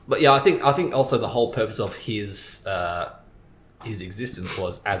 But yeah, I think also the whole purpose of his existence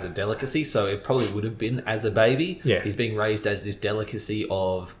was as a delicacy, so it probably would have been as a baby. Yeah. He's being raised as this delicacy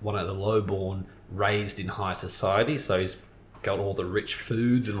of one of the lowborn, raised in high society, so he's got all the rich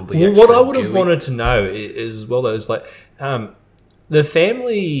foods and all the extra what I would have gooey. wanted to know is, as well, though, is like the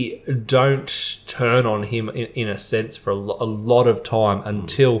family don't turn on him in a sense for a lot of time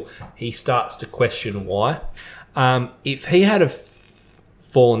until he starts to question why. If he had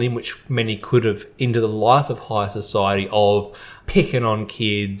fallen in, which many could have, into the life of high society of picking on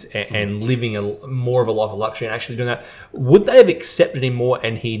kids and living more of a life of luxury and actually doing that, would they have accepted him more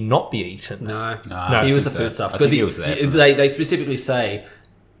and he not be eaten? No, No, he was I the think food so. stuff I because think he was there for they specifically say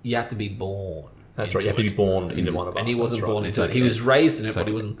you have to be born. That's right, you have to be born into one of us. And he wasn't that's born right. into it. He was raised in it, but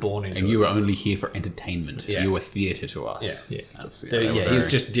he wasn't born into it. And you were only here for entertainment. Yeah. You were theater to us. Yeah. Yeah. So he was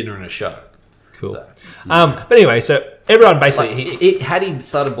just dinner and a show. Cool. So, But anyway, so everyone basically... had he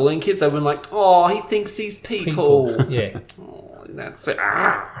started bullying kids, they would have been like, oh, he thinks he's people. Yeah. Oh, that's it.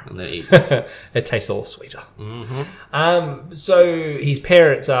 And then he... It tastes a little sweeter. Mm-hmm. So his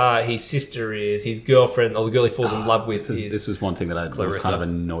parents are, his sister is, his girlfriend, or the girl he falls in love with is... This was one thing that I was Clarissa. kind of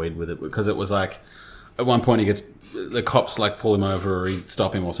annoyed with it, because it was like, at one point the cops pull him over or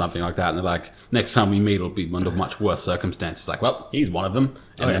stop him or something like that, and they're like, next time we meet it'll be under much worse circumstances. Like, well, he's one of them.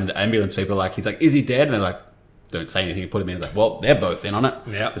 And then the ambulance people are like, he's like, is he dead? And they're like, don't say anything, put him in. Like, well, they're both in on it.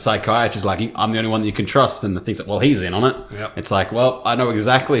 Yep. The psychiatrist is like, I'm the only one that you can trust, and the thing's like, well, he's in on it. Yep. It's like, well, I know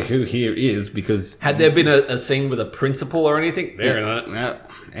exactly who here is, because Had there been a scene with a principal or anything, they're in on it. yeah,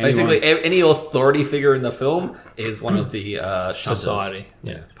 Basically, any authority figure in the film is one of the shutters. Society.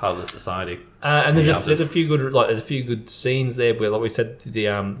 Yeah, part of the society. And there's a few good scenes there where, like we said,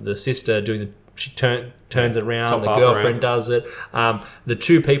 the sister doing she turns around, Top the half girlfriend around. does it. The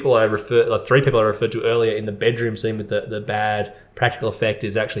three people I referred to earlier in the bedroom scene with the bad practical effect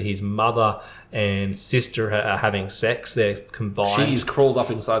is actually his mother and sister are having sex. They're combined. She's crawled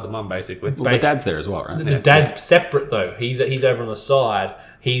up inside the mum, basically. well, the dad's there as well, right? The dad's separate though. He's over on the side.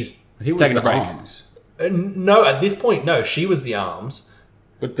 He was taking the a break. arms. No, at this point, no. She was the arms.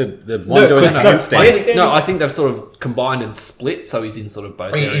 But the one doing the handstand. I think they've sort of combined and split, so he's in sort of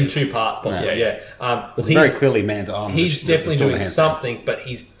both In areas. 2 parts, possibly. Yeah. It's very clearly man's arms. He's that- definitely that's doing doing the handstand. something, but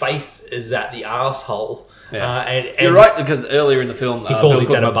his face is at the arsehole. Yeah. And You're right, because earlier in the film, he calls his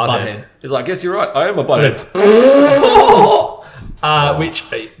dad a butthead. He's like, yes, you're right, I am a butthead. Which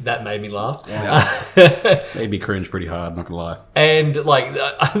that made me laugh. They'd be cringe pretty hard, not gonna lie. And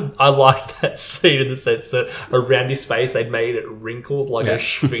I liked that scene in the sense that around his face they'd made it wrinkled like a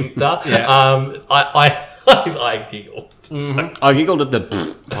sphincter. Yeah. I giggled. I giggled at the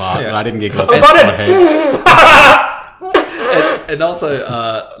part, but I didn't giggle at I that got head. And also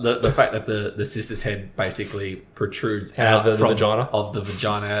the fact that the sister's head basically protrudes out of the from vagina. of the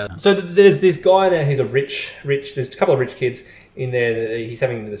vagina. So there's this guy there. He's a rich. There's a couple of rich kids in there. He's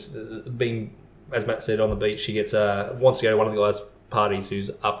having this being, as Matt said, on the beach. He gets wants to go to one of the guys' parties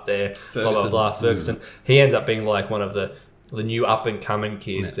who's up there. Blah blah blah. Ferguson. He ends up being like one of the new up and coming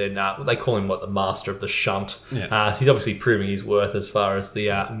kids, and they call him the master of the shunt. Yeah. So he's obviously proving his worth as far as the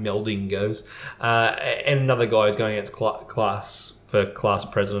melding goes. And another guy is going against class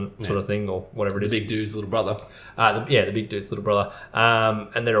president sort of thing, or whatever it is. The big dude's little brother. The big dude's little brother.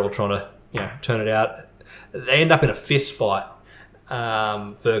 And they're all trying to turn it out. They end up in a fist fight.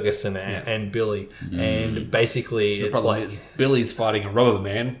 Ferguson and Billy, and basically it's Problem like is Billy's fighting a rubber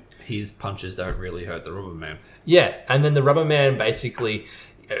man. His punches don't really hurt the rubber man. and then the rubber man basically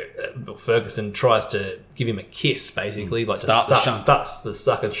Ferguson tries to give him a kiss, basically, like Start the shunt. starts the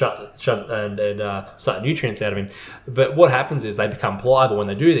sucker shunt and suck nutrients out of him. But what happens is they become pliable when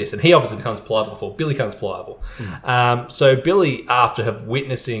they do this, and he obviously becomes pliable before Billy becomes pliable. So Billy, after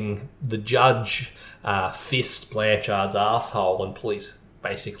witnessing the judge fist Blanchard's asshole and police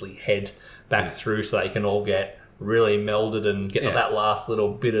basically head back through so they can all get really melded and get that last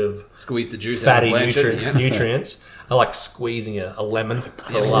little bit of Squeeze the juice fatty out of Blanchard. nutrients. I like squeezing a lemon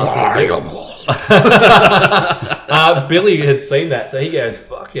for the last little bit. Billy has seen that, so he goes,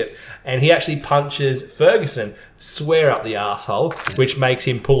 fuck it. And he actually punches Ferguson square up the asshole, which makes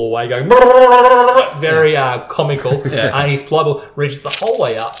him pull away, going very comical. And he's pliable, reaches the whole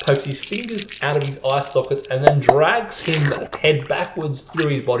way up, pokes his fingers out of his eye sockets, and then drags him head backwards through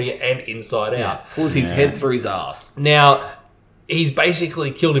his body and inside out. Pulls his head through his ass. Now, he's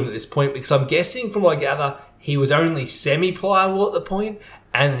basically killed him at this point, because I'm guessing from what I gather, he was only semi-pliable at the point,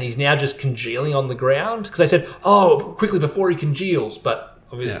 and he's now just congealing on the ground. Because they said, quickly before he congeals, but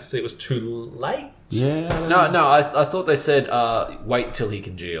obviously it was too late. Yeah. No, I thought they said wait till he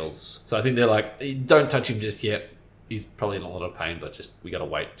congeals. So I think they're like, don't touch him just yet. He's probably in a lot of pain, but just we got to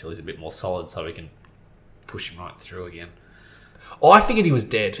wait till he's a bit more solid so we can push him right through again. Oh, I figured he was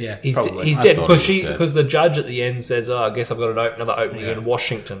dead. Yeah, he's probably. he's I dead thought because he was dead. because the judge at the end says, I guess I've got another opening in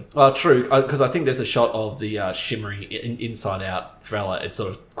Washington. Well, true, because I think there's a shot of the shimmery inside out fella. It sort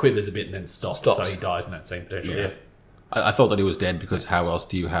of quivers a bit and then stops. So he dies in that scene potentially. Yeah. I thought that he was dead because how else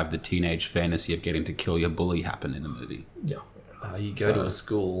do you have the teenage fantasy of getting to kill your bully happen in the movie? Yeah. You go to a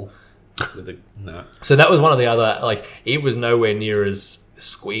school with a no. So that was one of the other, it was nowhere near as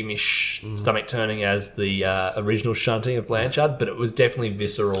squeamish, stomach turning as the original shunting of Blanchard, but it was definitely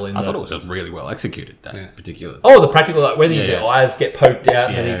visceral in I thought it was just really well executed, that particular. Oh, the practical, whether Yeah, the yeah. eyes get poked out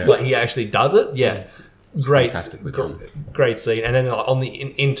and then Yeah. he actually does it. Yeah. Great, fantastically done. great scene. And then on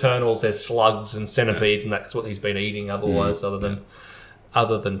the internals, there's slugs and centipedes, and that's what he's been eating otherwise, other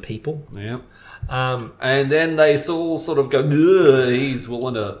than people. Yeah. And then they all sort of go, "Ugh, he's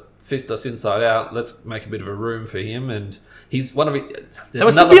willing to fist us inside out. Let's make a bit of a room for him." And he's one of it. They were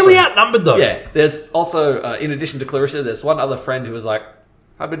severely outnumbered, though. Yeah. There's also, in addition to Clarissa, there's one other friend who was like,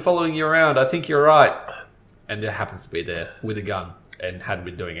 "I've been following you around. I think you're right." And it happens to be there with a gun and hadn't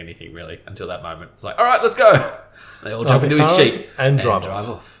been doing anything really until that moment. It's like, "All right, let's go." They all jump into his Jeep and drive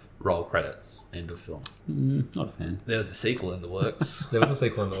off. Roll credits. End of film. Not a fan. There's a sequel in the works. There was a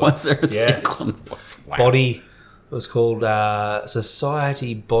sequel in the Was there a Yes. sequel? Wow. Body. It was called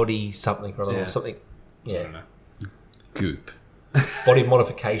Society Body something or other, Yeah. or something. I Yeah, don't know. Goop. Body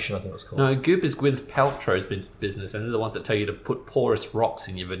Modification, I think it was called. No, Goop is Gwyneth Paltrow's business, and they're the ones that tell you to put porous rocks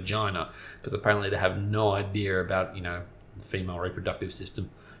in your vagina because apparently they have no idea about, the female reproductive system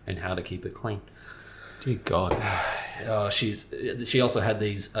and how to keep it clean. Dear God. She also had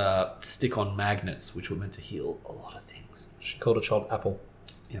these stick-on magnets, which were meant to heal a lot of things. She called a child Apple.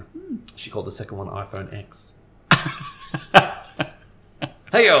 Yeah, she called the second one iPhone X.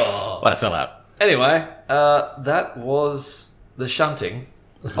 Hey-oh! What a sellout. Anyway, that was The Shunting,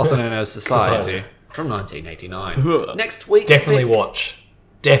 also known as Society, from 1989. Next week, Definitely watch.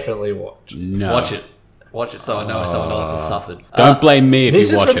 Definitely watch. No. Watch it so I know someone else has suffered. Don't blame me if This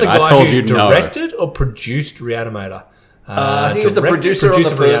you is watch from it. the I guy told who you no. directed or produced Reanimator. I think he was the producer on the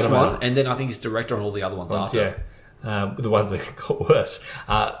of first Reanimator. one, and then I think he's director on all the other ones after. Yeah. The ones that got worse.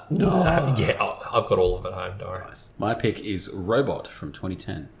 Yeah, I've got all of them at home, don't worry. My pick is Robot from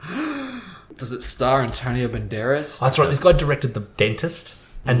 2010. Does it star Antonio Banderas? That's right, this guy directed The Dentist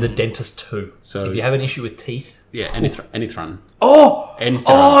and The Dentist 2. So- if you have an issue with teeth... Yeah, Enithron. Oh! Enithron.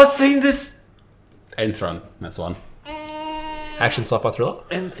 Oh, I've seen this! Enithron. That's one. Action sci-fi thriller.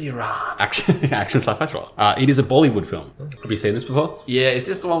 Entheron. Action sci-fi thriller. It is a Bollywood film. Have you seen this before? Yeah, is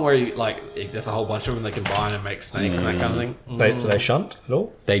this the one where you, like, there's a whole bunch of them they combine and make snakes and that kind of thing? Do they shunt at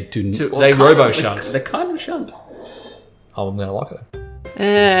all? They do. They robo-shunt. They kind of shunt. Oh, I'm gonna like it.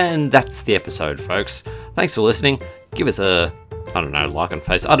 And that's the episode, folks. Thanks for listening. Give us a, I don't know, like on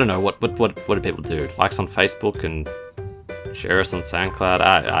Facebook. I don't know, what do people do? Likes on Facebook and share us on SoundCloud?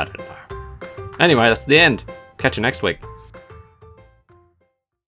 I don't know. Anyway, that's the end. Catch you next week.